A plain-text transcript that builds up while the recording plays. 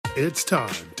It's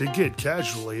time to get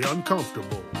casually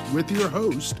uncomfortable with your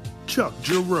host, Chuck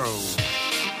Jerome.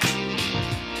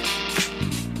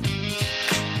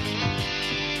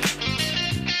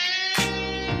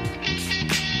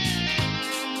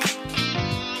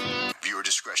 Viewer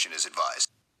discretion is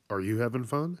advised. Are you having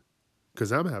fun?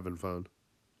 Because I'm having fun.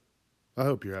 I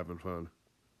hope you're having fun.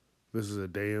 This is a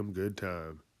damn good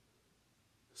time.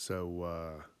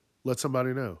 So, let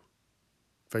somebody know.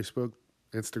 Facebook,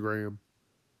 Instagram.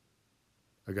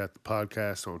 I got the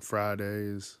podcast on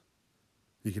Fridays.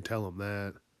 You can tell them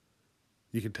that.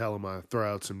 You can tell them I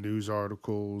throw out some news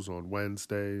articles on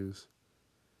Wednesdays.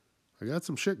 I got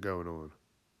some shit going on.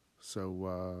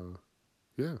 So,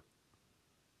 yeah.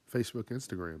 Facebook,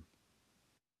 Instagram.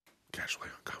 Casually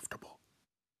uncomfortable.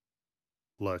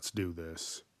 Let's do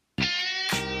this.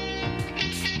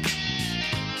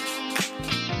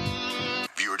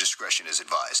 Viewer discretion is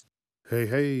advised.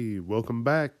 Hey, welcome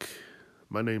back.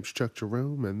 My name's Chuck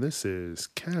Jerome, and this is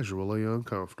Casually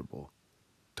Uncomfortable.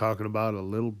 Talking about a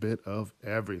little bit of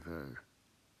everything.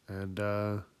 And,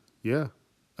 yeah,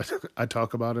 I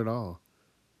talk about it all.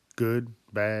 Good,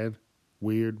 bad,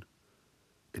 weird.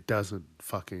 It doesn't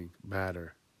fucking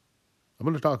matter. I'm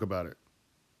going to talk about it.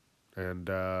 And,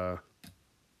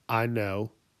 I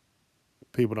know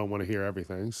people don't want to hear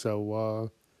everything,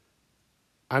 so,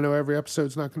 I know every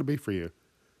episode's not going to be for you.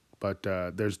 But,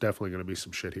 there's definitely going to be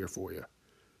some shit here for you.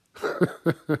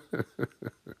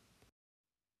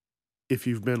 If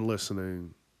you've been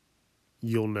listening,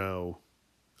 you'll know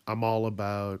I'm all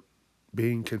about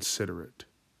being considerate.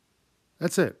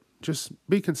 That's it. Just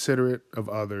be considerate of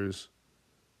others.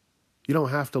 You don't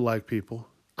have to like people.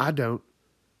 I don't.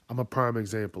 I'm a prime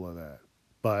example of that.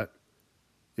 But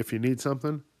if you need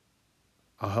something,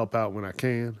 I'll help out when I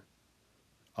can.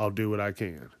 I'll do what I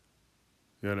can.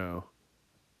 You know,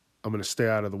 I'm going to stay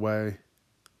out of the way.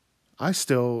 I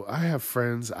have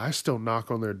friends, I still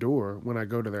knock on their door when I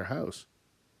go to their house.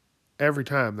 Every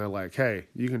time they're like, hey,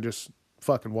 you can just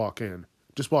fucking walk in.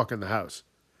 Just walk in the house.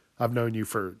 I've known you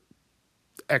for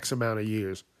X amount of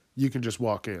years. You can just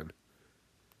walk in.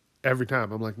 Every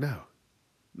time I'm like, no.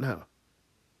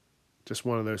 Just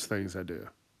one of those things I do.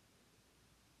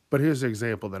 But here's the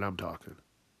example that I'm talking.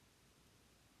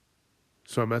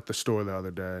 So I'm at the store the other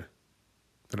day,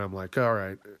 and I'm like, all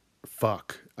right,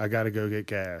 fuck, I gotta go get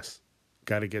gas.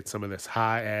 Gotta get some of this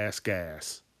high-ass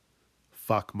gas.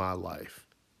 Fuck my life.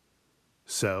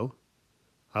 So,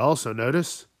 I also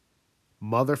notice,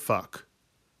 motherfuck,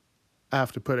 I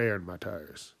have to put air in my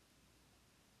tires.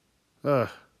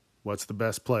 What's the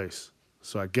best place?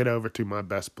 So I get over to my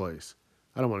best place.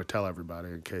 I don't want to tell everybody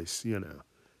in case,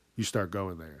 you start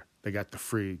going there. They got the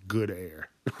free good air.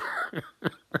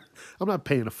 I'm not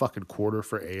paying a fucking quarter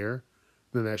for air.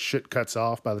 Then that shit cuts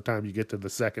off by the time you get to the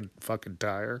second fucking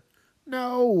tire.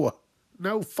 No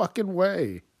fucking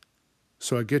way.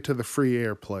 So I get to the free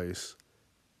air place,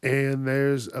 and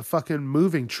there's a fucking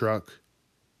moving truck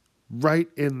right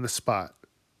in the spot.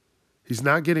 He's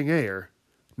not getting air.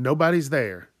 Nobody's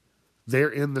there.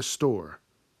 They're in the store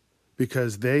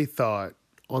because they thought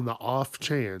on the off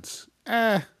chance,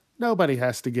 nobody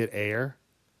has to get air.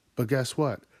 But guess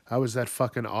what? I was that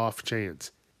fucking off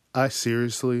chance. I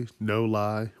seriously, no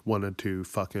lie, wanted to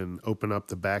fucking open up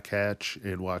the back hatch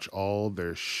and watch all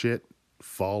their shit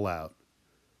fall out.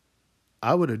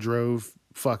 I would have drove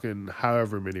fucking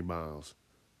however many miles.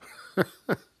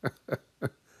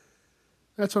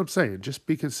 That's what I'm saying. Just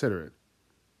be considerate.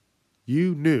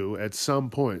 You knew at some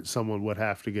point someone would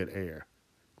have to get air.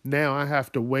 Now I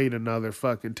have to wait another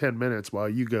fucking 10 minutes while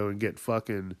you go and get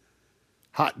fucking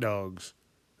hot dogs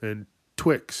and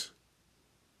Twix.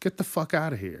 Get the fuck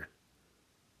out of here.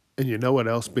 And you know what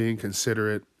else being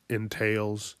considerate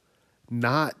entails?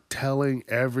 Not telling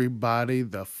everybody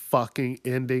the fucking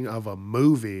ending of a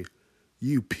movie,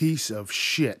 you piece of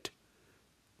shit.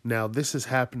 Now, this has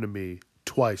happened to me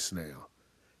twice now.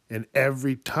 And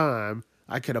every time,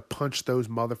 I could have punched those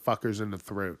motherfuckers in the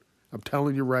throat. I'm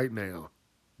telling you right now.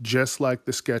 Just like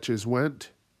the sketches went,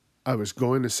 I was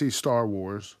going to see Star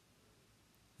Wars.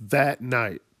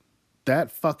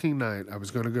 That fucking night, I was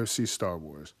going to go see Star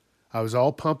Wars. I was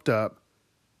all pumped up.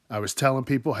 I was telling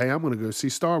people, hey, I'm going to go see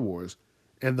Star Wars.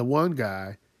 And the one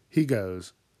guy, he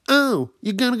goes, oh,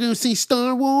 you're going to go see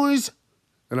Star Wars?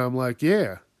 And I'm like,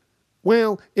 yeah.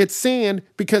 Well, it's sad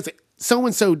because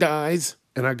so-and-so dies.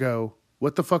 And I go,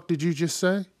 what the fuck did you just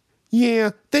say?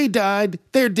 Yeah, they died.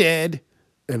 They're dead.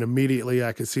 And immediately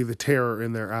I could see the terror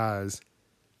in their eyes.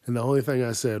 And the only thing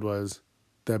I said was,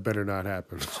 that better not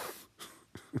happen.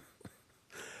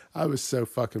 I was so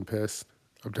fucking pissed.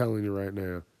 I'm telling you right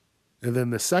now. And then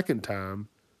the second time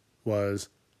was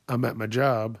I'm at my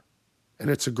job And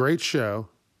it's a great show,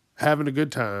 having a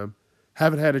good time.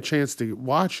 Haven't had a chance to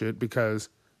watch it because,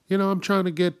 I'm trying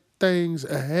to get things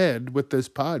ahead with this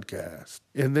podcast.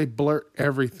 And they blurt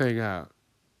everything out,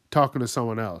 talking to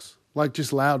someone else, like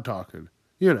just loud talking,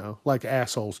 like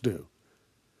assholes do.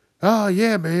 Oh,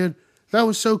 yeah, man, that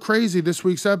was so crazy this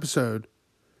week's episode.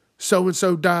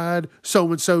 So-and-so died,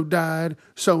 so-and-so died,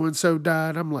 so-and-so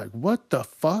died. I'm like, what the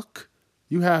fuck?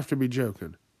 You have to be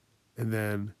joking. And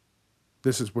then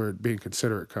this is where being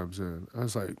considerate comes in. I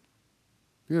was like,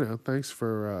 thanks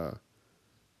for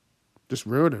just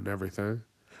ruining everything.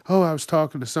 Oh, I was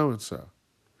talking to so-and-so.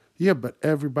 Yeah, but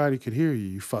everybody could hear you,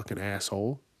 you fucking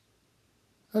asshole.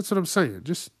 That's what I'm saying.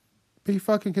 Just be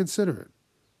fucking considerate.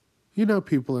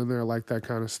 People in there like that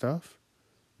kind of stuff.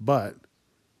 But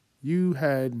you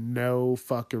had no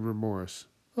fucking remorse.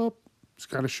 Oh, just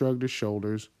kind of shrugged his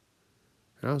shoulders.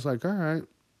 And I was like, all right,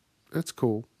 that's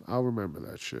cool. I'll remember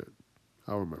that shit.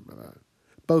 I'll remember that.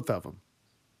 Both of them.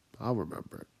 I'll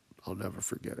remember it. I'll never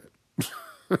forget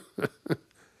it.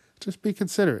 Just be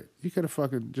considerate. You could have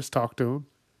fucking just talked to him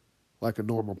like a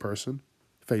normal person,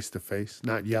 face to face,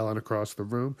 not yelling across the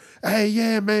room. Hey,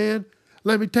 yeah, man,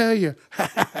 let me tell you.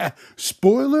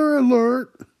 Spoiler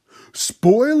alert.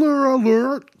 Spoiler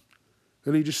alert.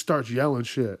 And he just starts yelling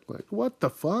shit. Like, what the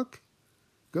fuck?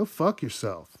 Go fuck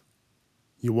yourself.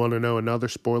 You want to know another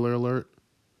spoiler alert?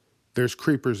 There's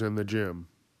creepers in the gym,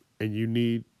 and you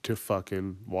need to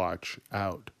fucking watch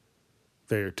out.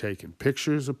 They are taking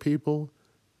pictures of people.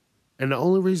 And the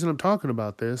only reason I'm talking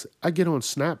about this, I get on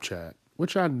Snapchat,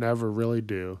 which I never really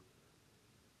do.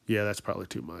 Yeah, that's probably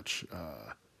too much.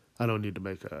 I don't need to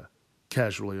make a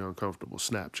casually uncomfortable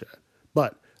Snapchat.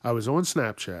 But I was on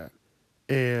Snapchat,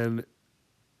 and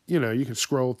you can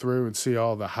scroll through and see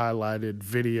all the highlighted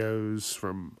videos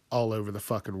from all over the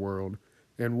fucking world.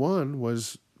 And one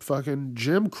was fucking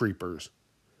gym creepers.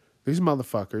 These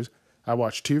motherfuckers, I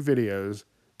watched 2 videos.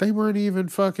 They weren't even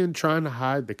fucking trying to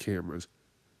hide the cameras.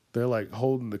 They're like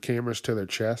holding the cameras to their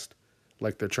chest.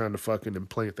 Like they're trying to fucking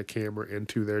implant the camera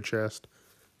into their chest.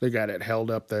 They got it held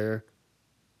up there.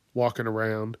 Walking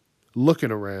around.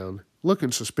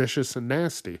 Looking suspicious and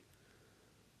nasty.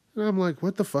 And I'm like,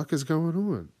 what the fuck is going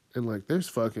on? And like, there's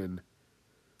fucking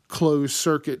closed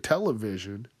circuit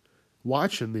television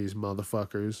watching these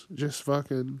motherfuckers just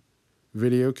fucking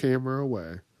video camera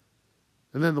away.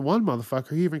 And then the one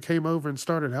motherfucker, he even came over and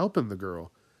started helping the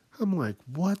girl. I'm like,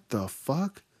 what the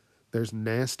fuck? There's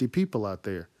nasty people out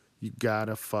there. You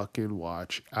gotta fucking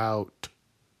watch out.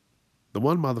 The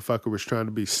one motherfucker was trying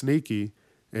to be sneaky,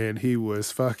 and he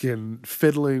was fucking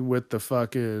fiddling with the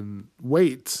fucking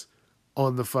weights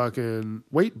on the fucking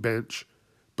weight bench,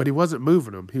 but he wasn't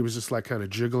moving them. He was just like kind of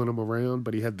jiggling them around,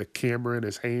 but he had the camera in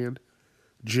his hand,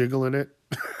 jiggling it,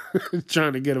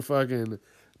 trying to get a fucking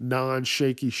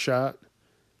non-shaky shot.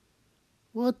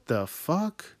 What the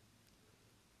fuck?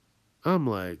 I'm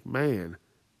like, man.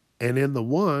 And in the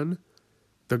one,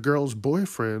 the girl's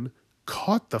boyfriend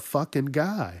caught the fucking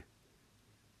guy.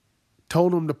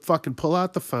 Told him to fucking pull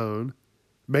out the phone,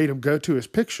 made him go to his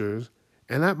pictures,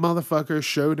 and that motherfucker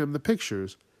showed him the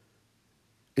pictures.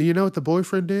 And you know what the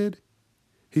boyfriend did?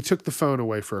 He took the phone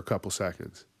away for a couple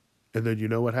seconds. And then you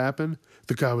know what happened?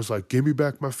 The guy was like, give me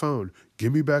back my phone.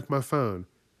 Give me back my phone.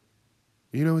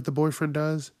 You know what the boyfriend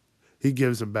does? He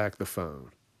gives him back the phone.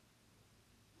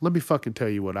 Let me fucking tell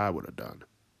you what I would have done.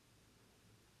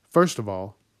 First of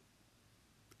all,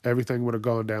 everything would have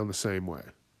gone down the same way.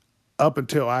 Up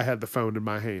until I had the phone in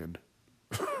my hand.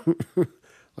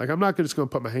 Like, I'm not just going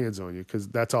to put my hands on you because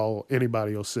that's all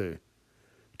anybody will see.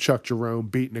 Chuck Jerome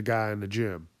beating a guy in the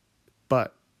gym.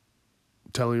 But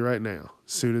I'm telling you right now,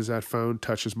 as soon as that phone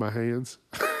touches my hands,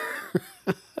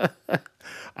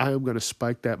 I am going to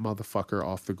spike that motherfucker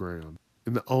off the ground.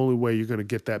 And the only way you're going to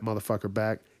get that motherfucker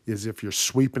back is if you're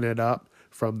sweeping it up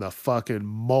from the fucking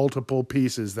multiple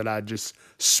pieces that I just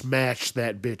smashed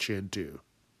that bitch into.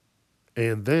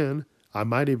 And then I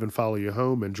might even follow you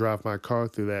home and drive my car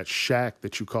through that shack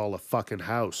that you call a fucking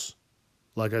house.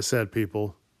 Like I said,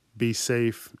 people, be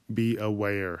safe, be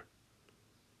aware.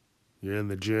 You're in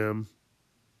the gym.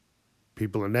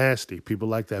 People are nasty. People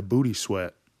like that booty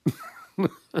sweat.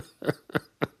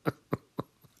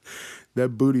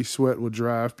 That booty sweat will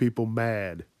drive people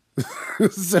mad.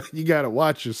 So you got to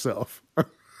watch yourself.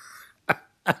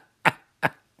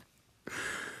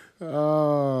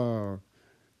 Oh,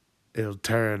 it'll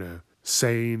turn a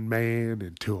sane man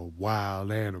into a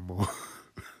wild animal.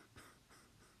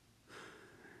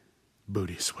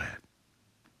 Booty sweat.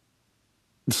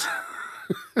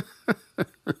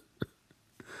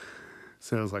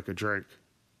 Sounds like a drink.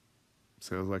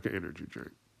 Sounds like an energy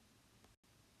drink.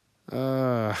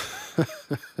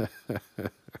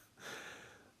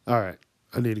 All right.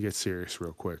 I need to get serious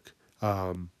real quick.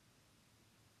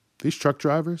 These truck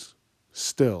drivers,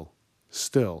 still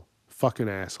fucking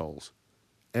assholes.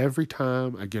 Every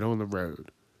time I get on the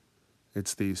road,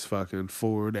 it's these fucking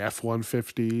Ford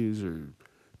F-150s or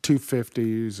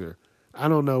 250s or I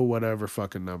don't know whatever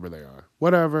fucking number they are.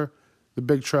 Whatever. The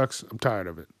big trucks, I'm tired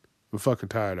of it. I'm fucking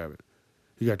tired of it.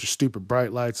 You got your stupid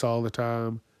bright lights all the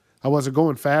time. I wasn't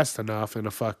going fast enough in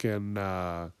a fucking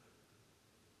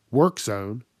work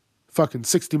zone. Fucking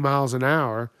 60 miles an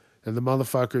hour and the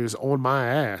motherfucker's on my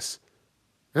ass.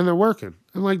 And they're working.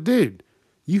 I'm like, dude,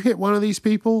 you hit one of these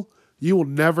people, you will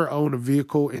never own a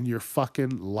vehicle in your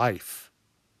fucking life.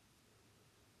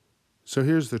 So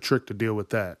here's the trick to deal with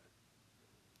that.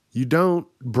 You don't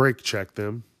brake check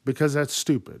them because that's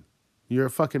stupid. You're a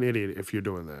fucking idiot if you're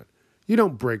doing that. You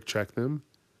don't brake check them.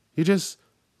 You just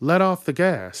let off the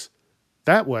gas.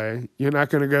 That way, you're not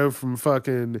going to go from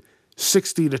fucking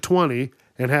 60 to 20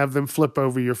 and have them flip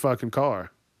over your fucking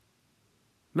car.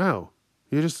 No,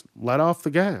 you just let off the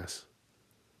gas.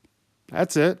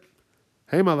 That's it.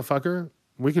 Hey, motherfucker,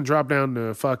 we can drop down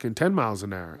to fucking 10 miles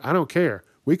an hour. I don't care.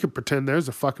 We could pretend there's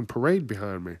a fucking parade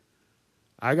behind me.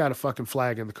 I got a fucking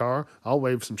flag in the car. I'll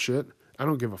wave some shit. I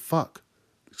don't give a fuck.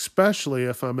 Especially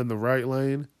if I'm in the right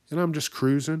lane and I'm just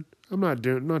cruising. I'm not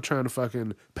trying to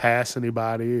fucking pass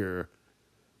anybody or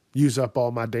use up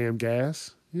all my damn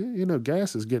gas. You know,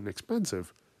 gas is getting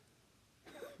expensive.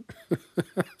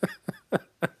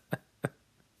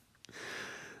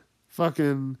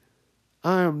 Fucking,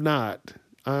 I'm not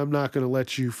going to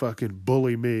let you fucking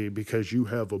bully me because you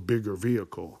have a bigger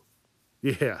vehicle.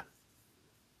 Yeah.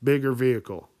 Bigger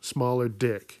vehicle, smaller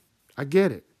dick. I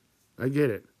get it.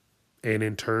 And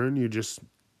in turn, you just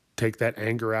take that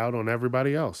anger out on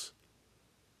everybody else.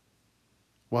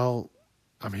 Well,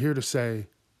 I'm here to say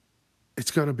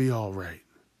it's going to be all right.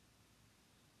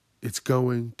 It's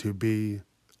going to be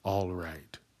all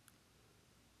right.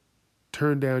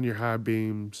 Turn down your high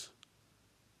beams.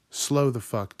 Slow the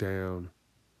fuck down.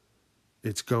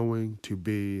 It's going to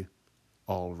be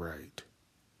all right.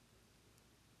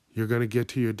 You're going to get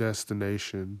to your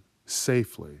destination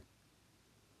safely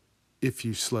if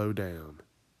you slow down.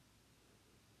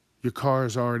 Your car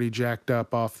is already jacked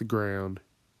up off the ground.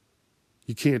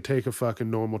 You can't take a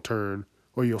fucking normal turn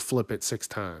or you'll flip it 6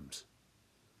 times.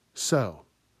 So,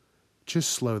 just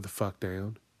slow the fuck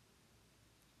down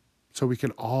so we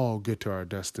can all get to our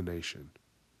destination.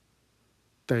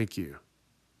 Thank you.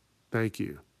 Thank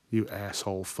you, you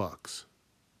asshole fucks.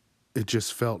 It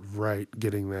just felt right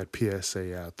getting that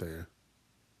PSA out there.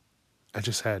 I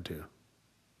just had to.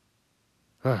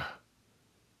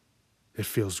 It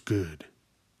feels good.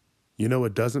 You know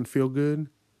what doesn't feel good?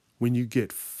 When you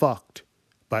get fucked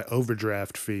by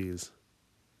overdraft fees.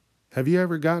 Have you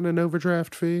ever gotten an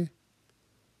overdraft fee?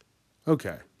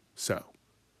 Okay, so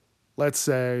let's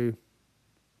say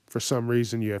for some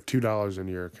reason you have $2 in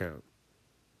your account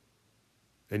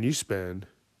and you spend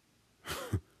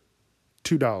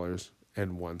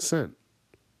 $2.01.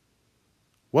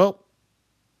 Well,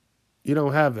 you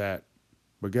don't have that,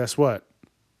 but guess what?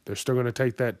 They're still going to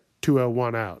take that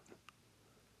 201 out.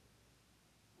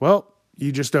 Well,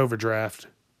 you just overdraft.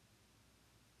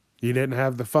 You didn't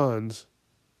have the funds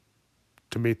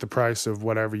to meet the price of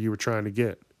whatever you were trying to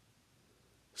get.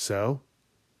 So,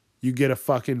 you get a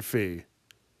fucking fee.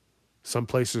 Some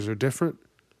places are different.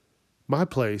 My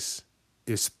place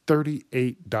is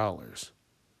 $38.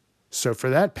 So for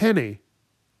that penny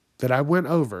that I went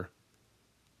over,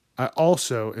 I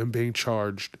also am being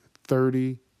charged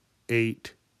 $38.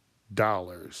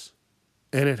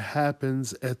 And it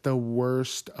happens at the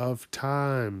worst of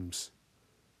times.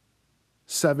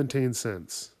 17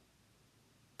 cents.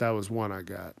 That was one I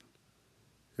got.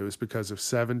 It was because of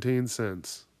 17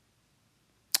 cents.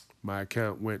 My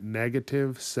account went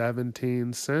negative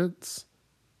 17 cents.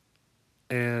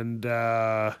 And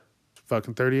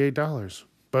fucking $38.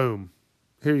 Boom.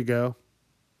 Here you go.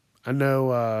 I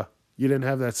know you didn't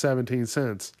have that 17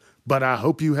 cents, but I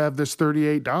hope you have this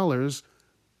 $38.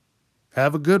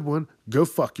 Have a good one. Go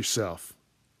fuck yourself.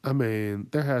 I mean,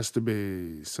 there has to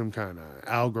be some kind of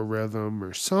algorithm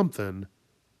or something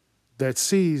that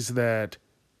sees that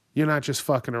you're not just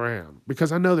fucking around.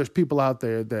 Because I know there's people out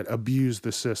there that abuse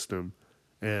the system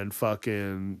and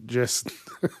fucking just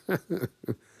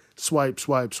swipe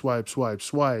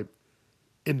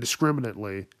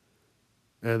indiscriminately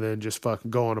and then just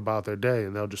fucking go on about their day,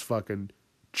 and they'll just fucking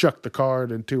chuck the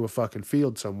card into a fucking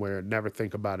field somewhere and never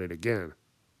think about it again.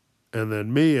 And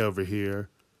then me over here,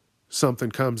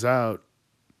 something comes out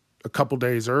a couple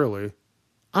days early.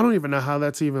 I don't even know how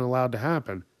that's even allowed to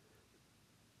happen.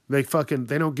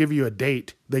 They don't give you a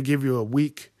date. They give you a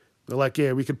week. They're like,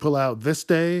 yeah, we could pull out this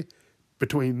day,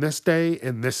 between this day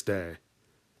and this day.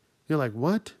 You're like,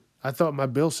 what? I thought my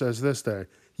bill says this day.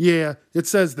 Yeah, it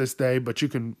says this day, but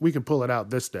we can pull it out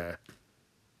this day.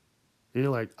 And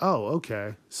you're like, oh,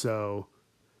 okay. So,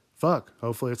 fuck.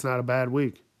 Hopefully it's not a bad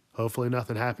week. Hopefully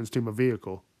nothing happens to my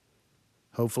vehicle.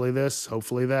 Hopefully this,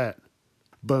 hopefully that.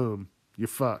 Boom. You're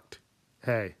fucked.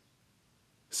 Hey,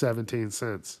 17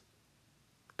 cents.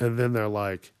 And then they're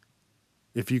like,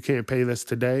 if you can't pay this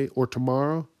today or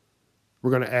tomorrow,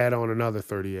 we're going to add on another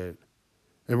 38.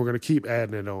 And we're going to keep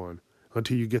adding it on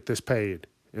until you get this paid.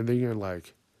 And then you're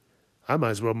like, I might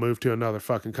as well move to another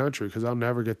fucking country because I'll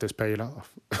never get this paid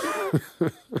off.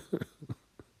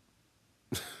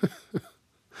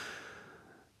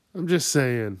 I'm just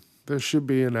saying, there should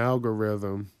be an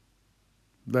algorithm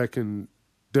that can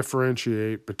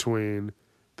differentiate between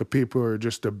the people who are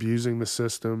just abusing the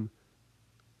system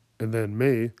and then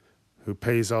me, who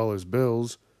pays all his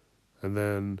bills, and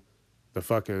then the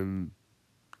fucking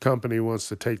company wants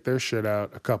to take their shit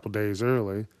out a couple days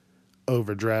early,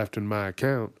 overdrafting my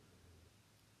account.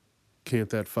 Can't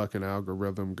that fucking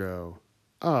algorithm go,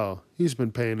 oh, he's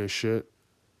been paying his shit.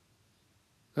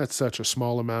 That's such a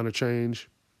small amount of change.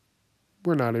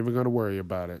 We're not even going to worry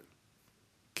about it.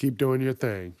 Keep doing your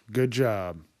thing. Good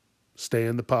job. Stay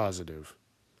in the positive.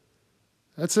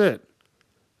 That's it.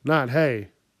 Not, hey,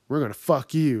 we're going to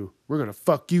fuck you. We're going to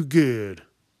fuck you good.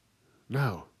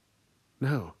 No.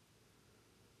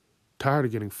 Tired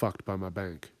of getting fucked by my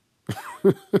bank.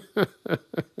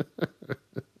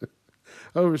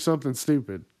 Over something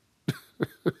stupid.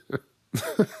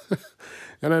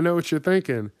 And I know what you're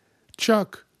thinking.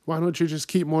 Chuck, why don't you just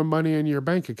keep more money in your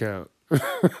bank account?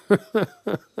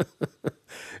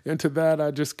 And to that,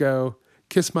 I just go,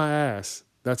 kiss my ass.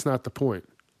 That's not the point.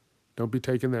 Don't be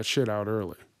taking that shit out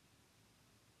early.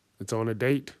 It's on a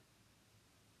date.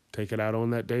 Take it out on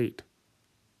that date.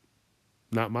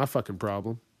 Not my fucking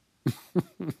problem.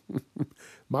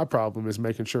 My problem is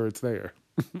making sure it's there.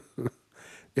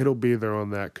 It'll be there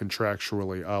on that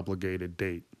contractually obligated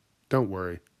date. Don't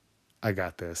worry. I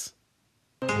got this.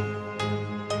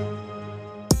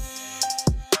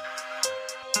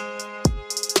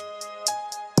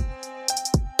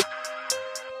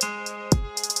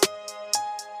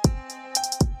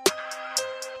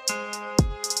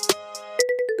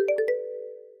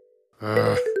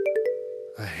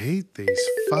 I hate these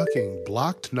fucking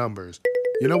blocked numbers.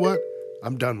 You know what?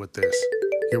 I'm done with this.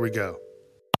 Here we go.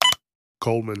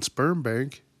 Coleman Sperm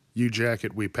Bank. You jack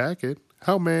it, we pack it.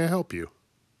 How may I help you?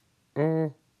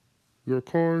 Your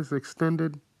car is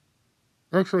extended.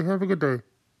 Actually, have a good day.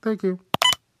 Thank you.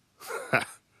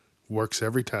 Works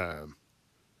every time.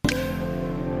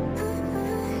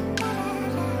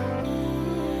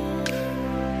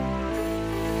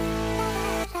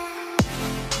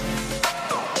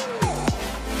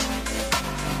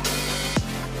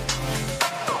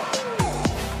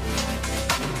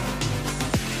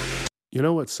 You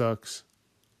know what sucks?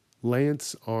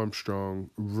 Lance Armstrong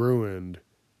ruined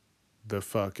the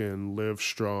fucking Live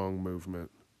Strong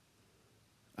movement.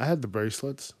 I had the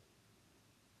bracelets.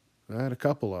 I had a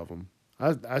couple of them.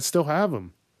 I still have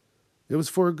them. It was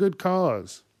for a good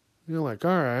cause. You're like,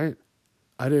 all right.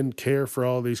 I didn't care for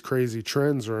all these crazy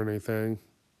trends or anything,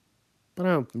 but I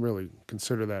don't really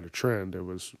consider that a trend. It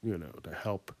was, to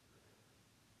help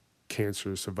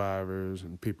cancer survivors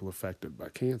and people affected by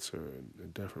cancer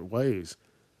in different ways.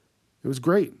 It was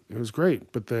great.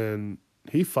 But then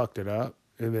he fucked it up.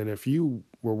 And then if you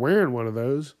were wearing one of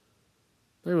those,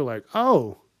 they were like,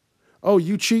 oh,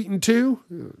 you cheating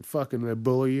too? Fucking they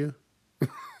bully you.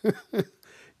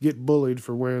 Get bullied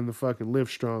for wearing the fucking Live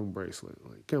Strong bracelet.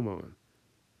 Like, come on.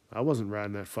 I wasn't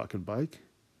riding that fucking bike.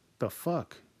 The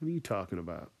fuck? What are you talking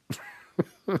about?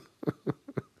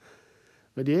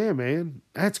 But yeah, man,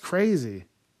 that's crazy.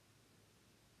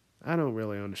 I don't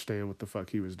really understand what the fuck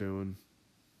he was doing.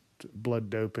 Blood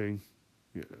doping,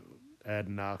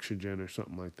 adding oxygen or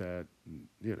something like that.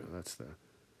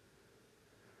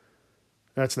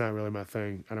 That's not really my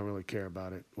thing. I don't really care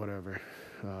about it. Whatever.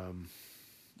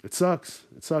 It sucks.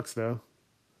 It sucks though.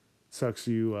 It sucks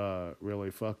you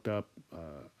really fucked up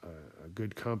a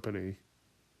good company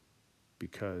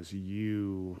because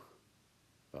you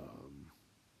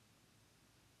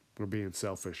were being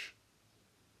selfish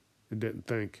and didn't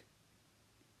think.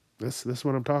 This is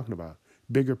what I'm talking about.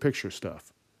 Bigger picture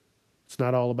stuff. It's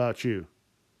not all about you.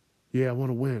 Yeah, I want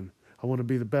to win. I want to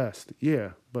be the best.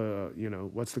 Yeah, but,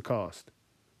 what's the cost?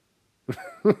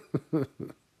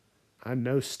 I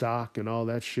know stock and all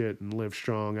that shit and Live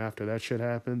Strong after that shit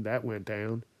happened. That went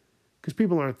down. Because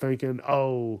people aren't thinking,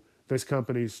 oh, this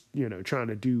company's, trying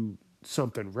to do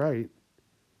something right.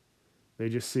 They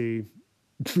just see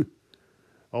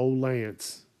old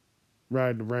Lance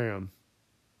riding around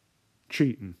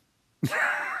cheating.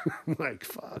 Like,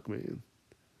 fuck, man.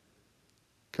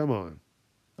 Come on.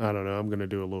 I don't know. I'm gonna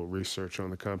do a little research on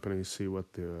the company, see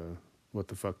what the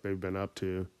fuck they've been up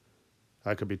to.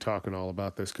 I could be talking all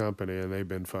about this company and they've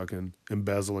been fucking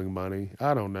embezzling money.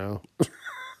 I don't know.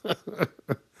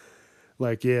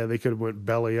 Like, yeah, they could have went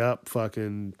belly up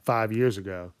fucking 5 years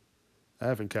ago. I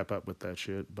haven't kept up with that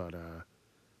shit, but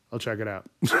I'll check it out.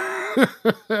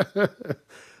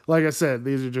 Like I said,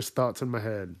 these are just thoughts in my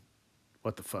head.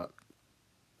 What the fuck?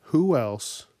 Who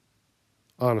else?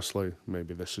 Honestly,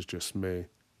 maybe this is just me.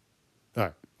 All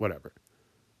right, whatever.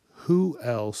 Who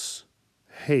else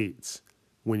hates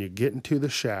when you get into the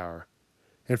shower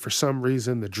and for some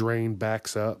reason the drain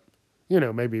backs up?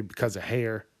 Maybe because of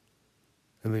hair.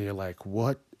 And then you're like,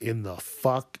 what in the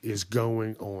fuck is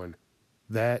going on?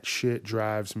 That shit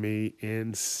drives me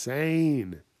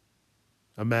insane.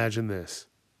 Imagine this.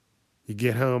 You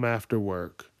get home after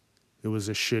work. It was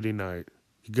a shitty night.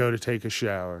 You go to take a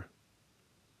shower.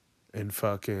 And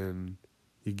fucking,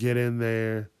 you get in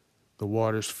there. The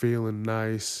water's feeling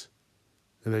nice.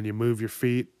 And then you move your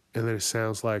feet. And then it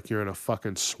sounds like you're in a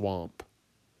fucking swamp.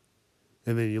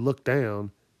 And then you look down.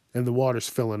 And the water's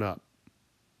filling up.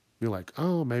 You're like,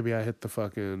 oh, maybe I hit the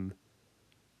fucking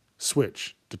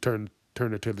switch to turn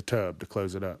it to the tub to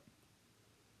close it up.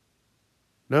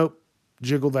 Nope.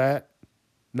 Jiggle that.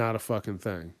 Not a fucking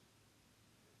thing.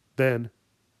 Then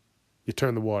you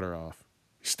turn the water off.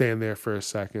 You stand there for a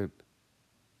second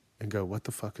and go, what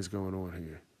the fuck is going on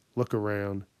here? Look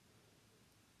around.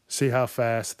 See how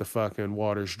fast the fucking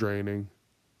water's draining.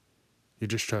 You're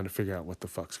just trying to figure out what the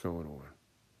fuck's going on.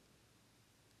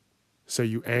 So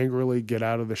you angrily get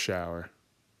out of the shower,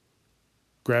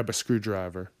 grab a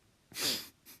screwdriver,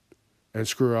 and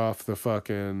screw off the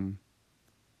fucking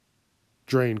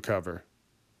drain cover,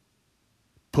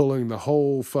 pulling the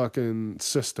whole fucking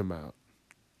system out.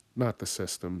 Not the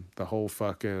system, the whole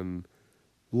fucking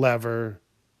lever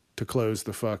to close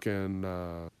the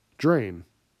fucking drain.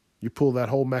 You pull that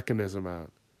whole mechanism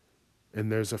out, and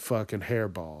there's a fucking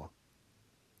hairball.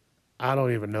 I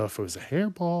don't even know if it was a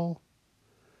hairball.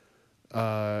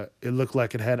 It looked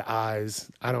like it had eyes.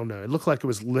 I don't know. It looked like it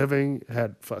was living. It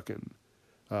had fucking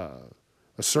a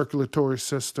circulatory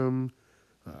system.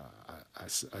 I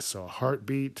saw a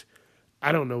heartbeat.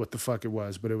 I don't know what the fuck it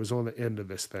was, but it was on the end of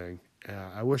this thing.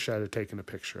 I wish I had taken a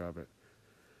picture of it.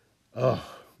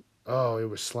 Oh, it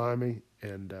was slimy,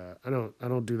 and I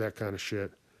don't do that kind of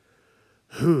shit.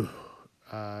 Whew.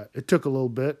 It took a little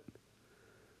bit.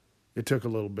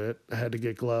 I had to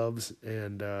get gloves,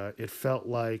 and it felt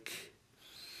like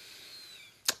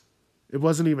it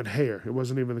wasn't even hair. It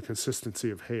wasn't even the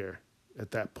consistency of hair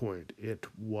at that point. It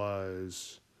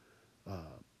was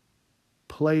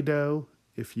Play-Doh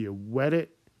if you wet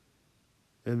it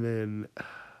and then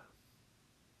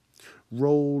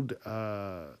rolled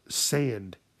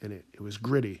sand in it. It was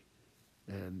gritty,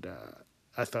 and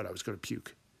I thought I was going to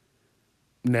puke.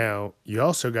 Now, you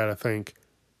also got to think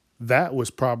that was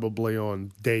probably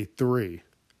on day 3.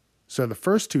 So the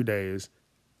first 2 days,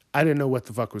 I didn't know what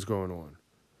the fuck was going on.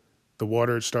 The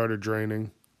water had started draining.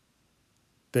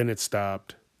 Then it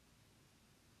stopped.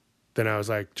 Then I was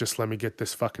like, just let me get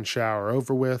this fucking shower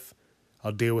over with.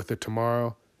 I'll deal with it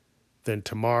tomorrow. Then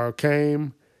tomorrow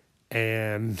came,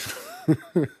 and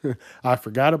I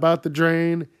forgot about the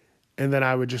drain, and then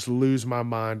I would just lose my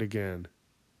mind again.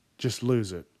 Just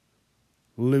lose it.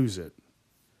 Lose it.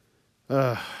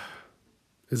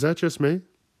 Is that just me?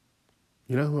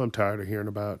 You know who I'm tired of hearing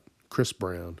about? Chris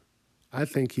Brown. I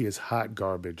think he is hot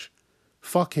garbage.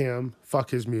 Fuck him.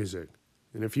 Fuck his music.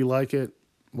 And if you like it,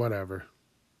 whatever.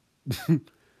 And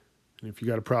if you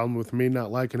got a problem with me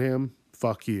not liking him,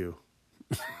 fuck you.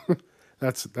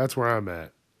 That's where I'm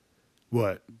at.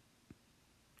 What?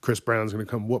 Chris Brown's going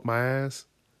to come whoop my ass?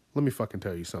 Let me fucking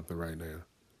tell you something right now.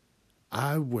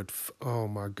 Oh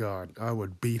my God, I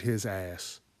would beat his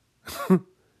ass.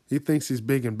 He thinks he's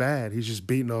big and bad. He's just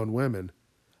beating on women.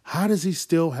 How does he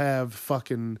still have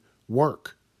fucking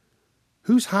work?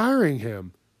 Who's hiring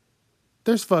him?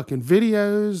 There's fucking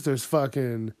videos. There's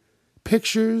fucking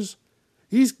pictures.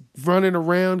 He's running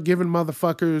around giving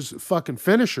motherfuckers fucking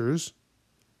finishers.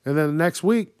 And then the next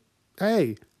week,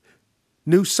 hey,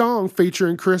 new song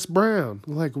featuring Chris Brown.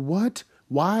 Like, what?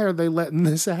 Why are they letting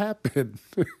this happen?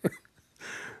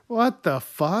 What the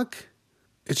fuck?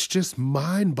 It's just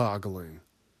mind-boggling.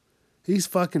 He's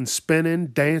fucking spinning,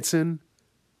 dancing,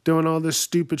 doing all this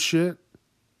stupid shit.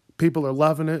 People are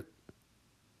loving it.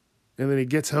 And then he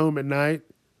gets home at night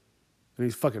And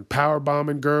he's fucking power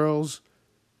bombing girls,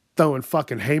 throwing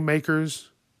fucking haymakers.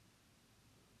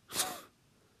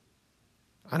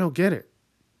 I don't get it.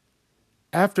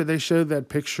 After they showed that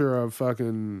picture of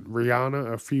fucking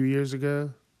Rihanna a few years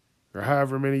ago, or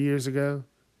however many years ago,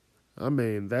 I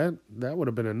mean, that would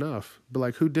have been enough. But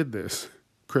like, who did this?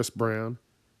 Chris Brown.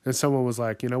 And someone was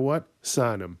like, you know what?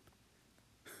 Sign him.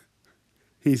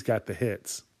 He's got the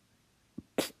hits.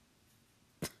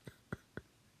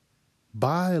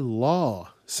 By law,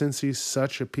 since he's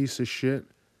such a piece of shit,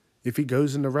 if he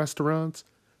goes into restaurants,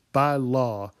 by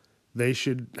law, they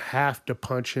should have to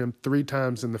punch him 3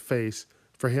 times in the face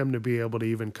for him to be able to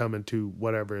even come into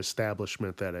whatever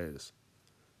establishment that is.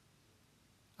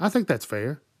 I think that's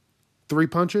fair. 3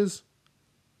 punches?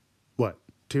 What?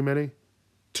 Too many?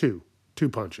 2. 2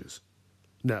 punches.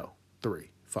 No.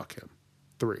 3. Fuck him.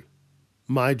 3.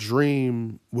 My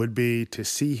dream would be to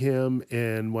see him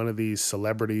in one of these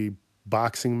celebrity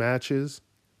boxing matches,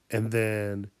 and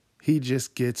then he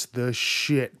just gets the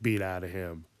shit beat out of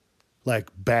him.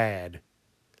 Like bad.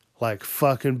 Like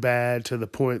fucking bad to the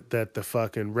point that the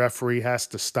fucking referee has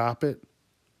to stop it.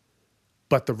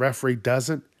 But the referee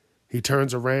doesn't. He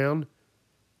turns around.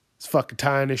 He's fucking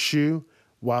tying his shoe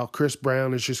while Chris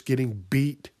Brown is just getting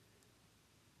beat.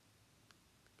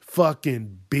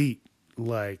 Fucking beat.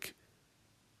 Like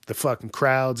the fucking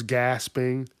crowd's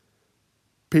gasping.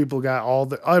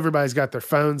 Everybody's got their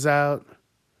phones out.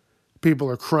 People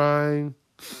are crying.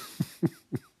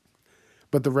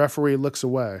 But the referee looks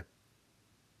away.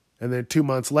 And then 2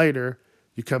 months later,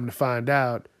 you come to find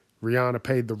out Rihanna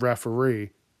paid the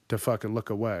referee to fucking look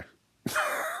away.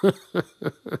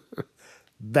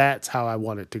 That's how I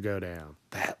want it to go down.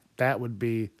 That would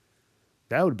be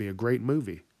a great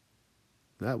movie.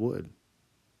 That would.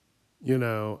 You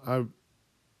know, I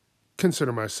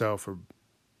consider myself a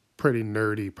pretty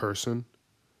nerdy person.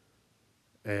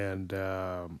 And,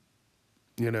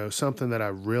 you know, something that I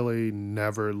really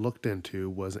never looked into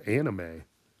was anime.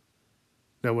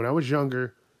 Now, when I was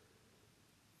younger,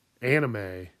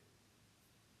 anime,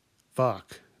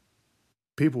 fuck,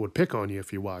 people would pick on you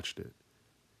if you watched it.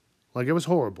 Like, it was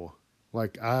horrible.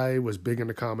 Like, I was big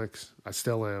into comics. I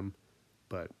still am.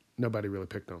 But nobody really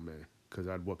picked on me because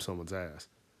I'd whoop someone's ass.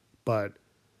 But,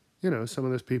 you know, some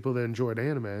of those people that enjoyed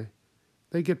anime,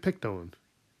 they get picked on.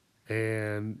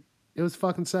 And it was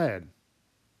fucking sad.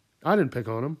 I didn't pick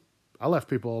on them. I left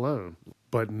people alone.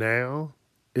 But now,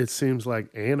 it seems like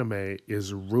anime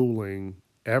is ruling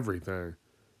everything.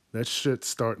 That shit's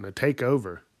starting to take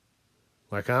over.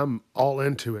 Like, I'm all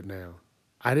into it now.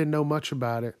 I didn't know much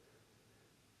about it.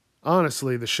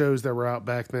 Honestly, the shows that were out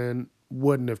back then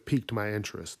wouldn't have piqued my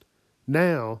interest.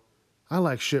 Now, I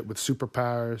like shit with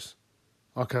superpowers,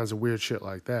 all kinds of weird shit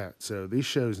like that. So these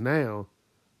shows now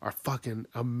are fucking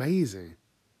amazing.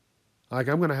 Like,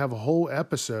 I'm going to have a whole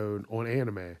episode on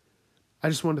anime. I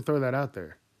just wanted to throw that out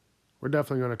there. We're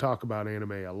definitely going to talk about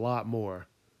anime a lot more.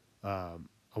 I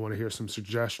want to hear some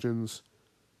suggestions,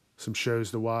 some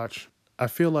shows to watch. I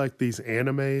feel like these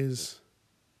animes,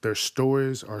 their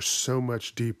stories are so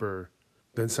much deeper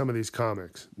than some of these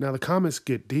comics. Now, the comics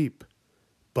get deep,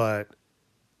 but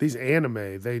these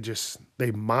anime,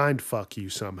 they mind fuck you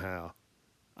somehow.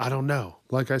 I don't know.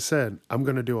 Like I said, I'm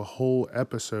going to do a whole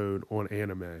episode on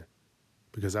anime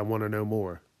because I want to know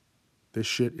more. This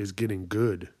shit is getting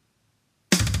good.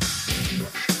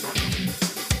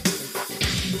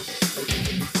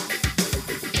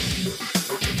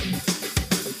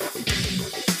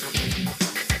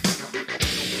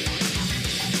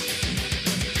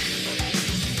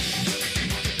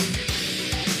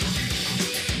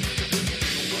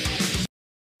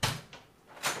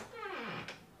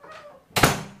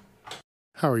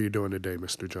 How are you doing today,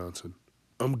 Mr. Johnson?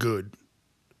 I'm good.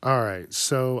 All right,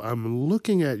 so I'm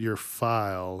looking at your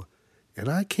file, and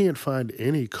I can't find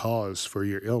any cause for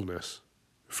your illness.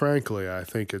 Frankly, I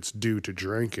think it's due to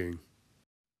drinking.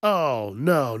 Oh,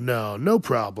 no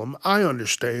problem. I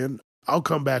understand. I'll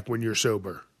come back when you're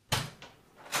sober.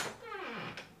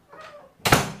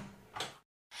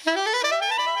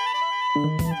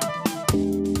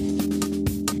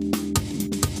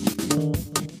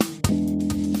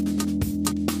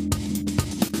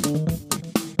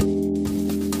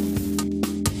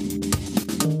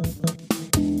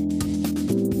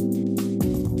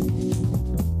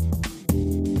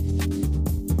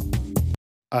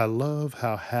 I love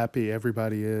how happy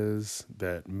everybody is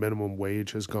that minimum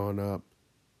wage has gone up.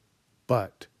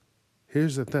 But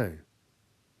here's the thing.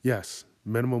 Yes,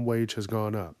 minimum wage has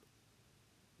gone up.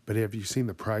 But have you seen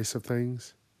the price of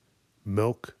things?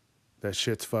 Milk, that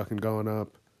shit's fucking gone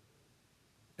up.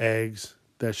 Eggs,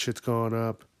 that shit's gone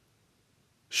up.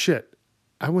 Shit,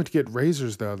 I went to get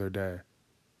razors the other day.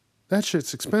 That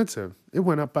shit's expensive. It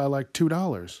went up by like $2,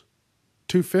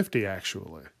 $2.50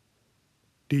 actually.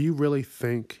 Do you really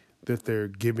think that they're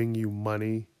giving you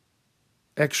money,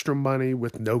 extra money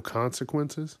with no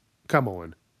consequences? Come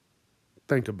on,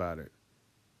 think about it.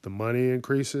 The money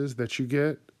increases that you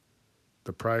get,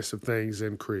 the price of things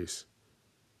increase.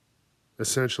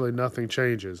 Essentially, nothing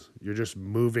changes. You're just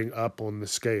moving up on the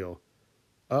scale.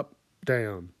 Up,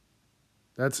 down.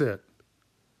 That's it.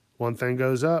 One thing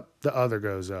goes up, the other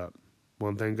goes up.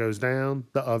 One thing goes down,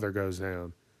 the other goes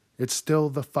down. It's still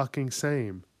the fucking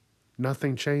same.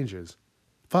 Nothing changes.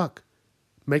 Fuck.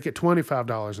 Make it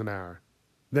 $25 an hour.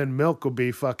 Then milk will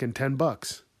be fucking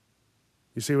 $10.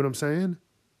 You see what I'm saying?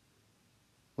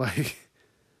 Like,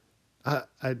 I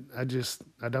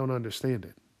don't understand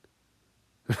it.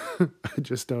 I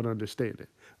just don't understand it.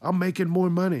 I'm making more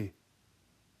money.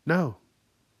 No.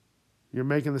 You're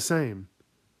making the same.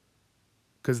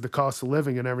 Because the cost of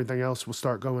living and everything else will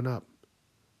start going up.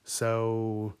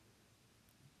 So,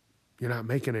 you're not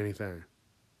making anything.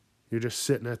 You're just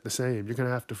sitting at the same. You're going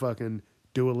to have to fucking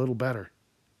do a little better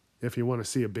if you want to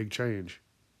see a big change.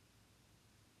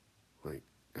 Like,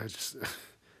 I just,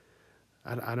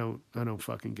 I don't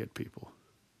fucking get people.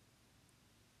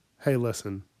 Hey,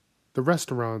 listen, the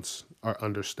restaurants are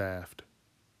understaffed.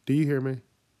 Do you hear me?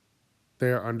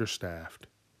 They are understaffed.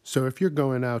 So if you're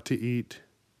going out to eat,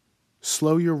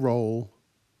 slow your roll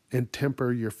and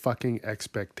temper your fucking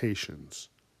expectations.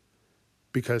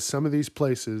 Because some of these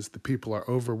places, the people are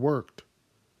overworked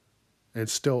and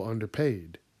still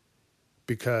underpaid.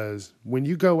 Because when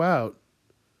you go out,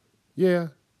 yeah,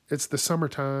 it's the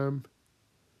summertime,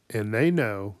 and they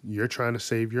know you're trying to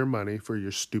save your money for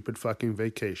your stupid fucking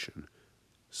vacation.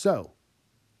 So,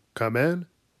 come in,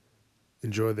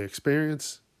 enjoy the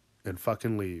experience, and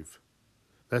fucking leave.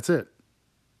 That's it.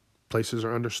 Places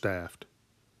are understaffed.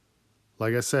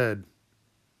 Like I said,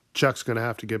 Chuck's going to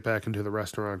have to get back into the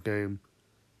restaurant game.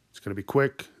 It's going to be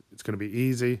quick. It's going to be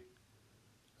easy.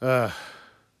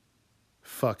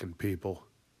 Fucking people.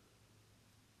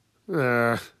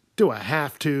 Do I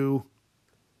have to?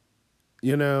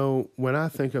 You know, when I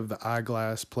think of the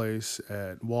eyeglass place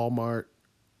at Walmart,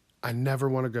 I never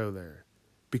want to go there.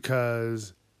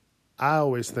 Because I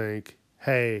always think,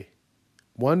 hey,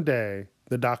 one day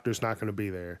the doctor's not going to be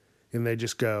there. And they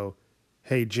just go,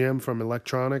 hey, Jim from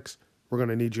electronics, we're going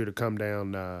to need you to come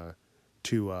down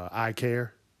to eye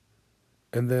care.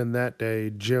 And then that day,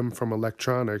 Jim from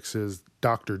electronics is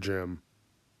Dr. Jim.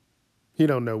 He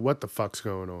don't know what the fuck's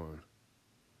going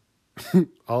on.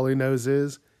 All he knows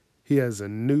is he has a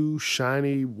new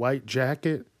shiny white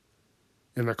jacket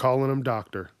and they're calling him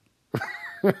doctor.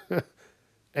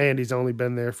 And he's only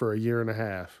been there for a year and a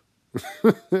half.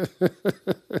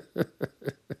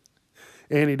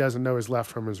 And he doesn't know his left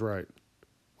from his right.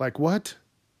 Like, what?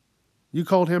 You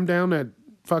called him down to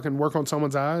fucking work on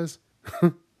someone's eyes?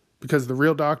 Because the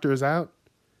real doctor is out?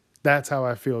 That's how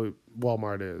I feel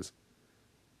Walmart is.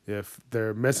 If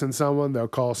they're missing someone, they'll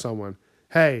call someone.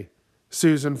 Hey,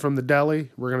 Susan from the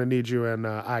deli, we're going to need you in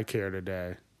eye care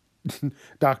today.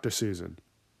 Dr. Susan.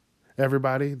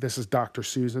 Everybody, this is Dr.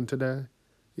 Susan today?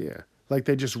 Yeah. Like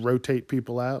they just rotate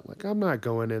people out. Like, I'm not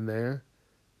going in there.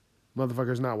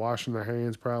 Motherfuckers not washing their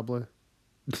hands probably.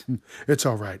 It's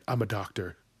all right. I'm a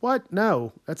doctor. What?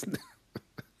 No. That's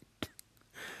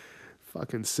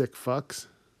fucking sick fucks.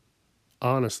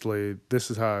 Honestly,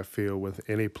 this is how I feel with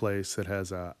any place that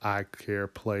has a eye care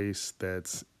place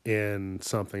that's in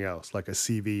something else, like a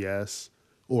CVS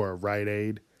or a Rite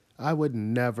Aid. I would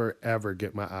never, ever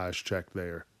get my eyes checked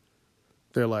there.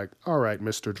 They're like, all right,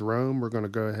 Mr. Jerome, we're going to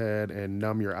go ahead and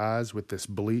numb your eyes with this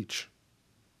bleach.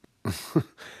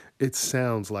 It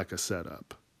sounds like a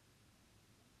setup.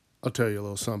 I'll tell you a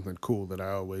little something cool that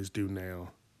I always do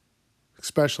now,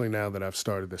 especially now that I've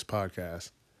started this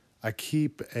podcast. I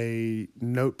keep a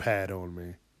notepad on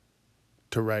me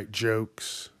to write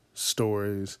jokes,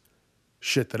 stories,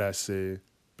 shit that I see,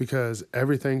 because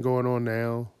everything going on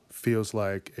now feels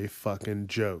like a fucking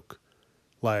joke.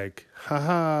 Like,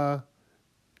 haha,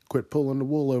 quit pulling the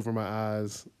wool over my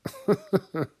eyes.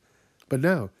 But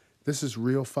no, this is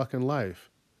real fucking life.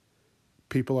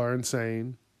 People are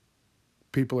insane.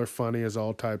 People are funny as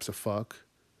all types of fuck.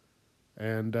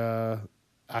 And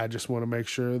I just want to make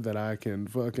sure that I can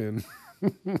fucking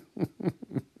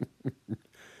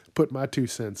put my 2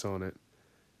 cents on it.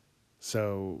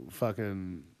 So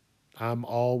fucking, I'm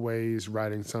always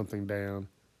writing something down.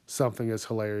 Something is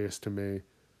hilarious to me.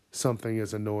 Something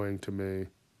is annoying to me.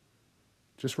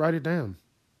 Just write it down.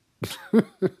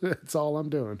 That's all I'm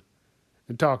doing.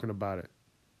 And talking about it.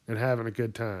 And having a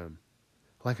good time.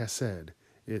 Like I said,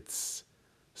 it's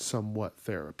somewhat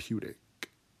therapeutic.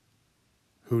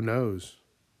 Who knows?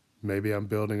 Maybe I'm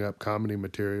building up comedy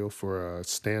material for a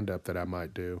stand-up that I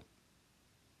might do.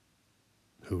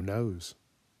 Who knows?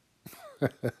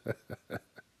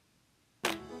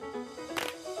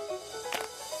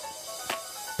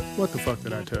 What the fuck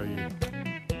did I tell you?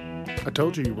 I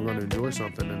told you were going to enjoy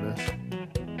something in this.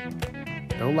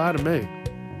 Don't lie to me.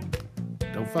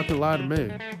 Don't fucking lie to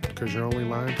me, because you're only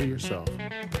lying to yourself.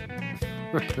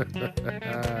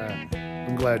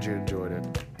 I'm glad you enjoyed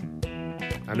it.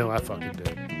 I know I fucking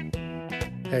did.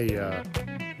 Hey,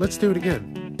 let's do it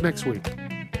again next week.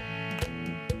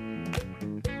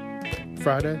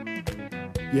 Friday?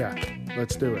 Yeah,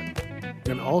 let's do it.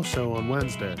 And also on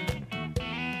Wednesday,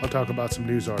 I'll talk about some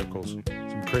news articles,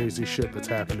 some crazy shit that's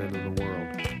happening in the world.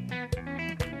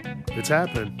 It's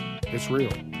happening. It's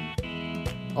real.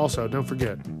 Also, don't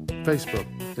forget, Facebook,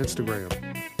 Instagram.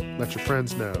 Let your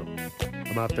friends know.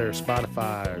 I'm out there,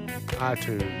 Spotify,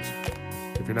 iTunes.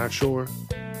 If you're not sure,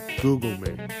 Google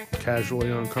me.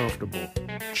 Casually Uncomfortable.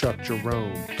 Chuck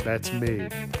Jerome. That's me.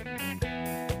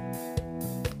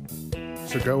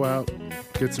 So go out,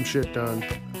 get some shit done,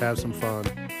 have some fun.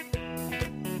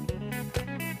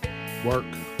 Work.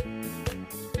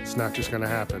 It's not just gonna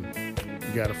happen.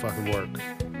 You gotta fucking work.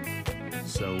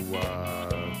 So,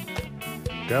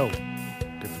 go.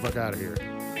 Get the fuck out of here.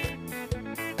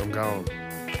 I'm gone.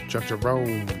 Chuck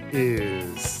Jerome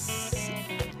is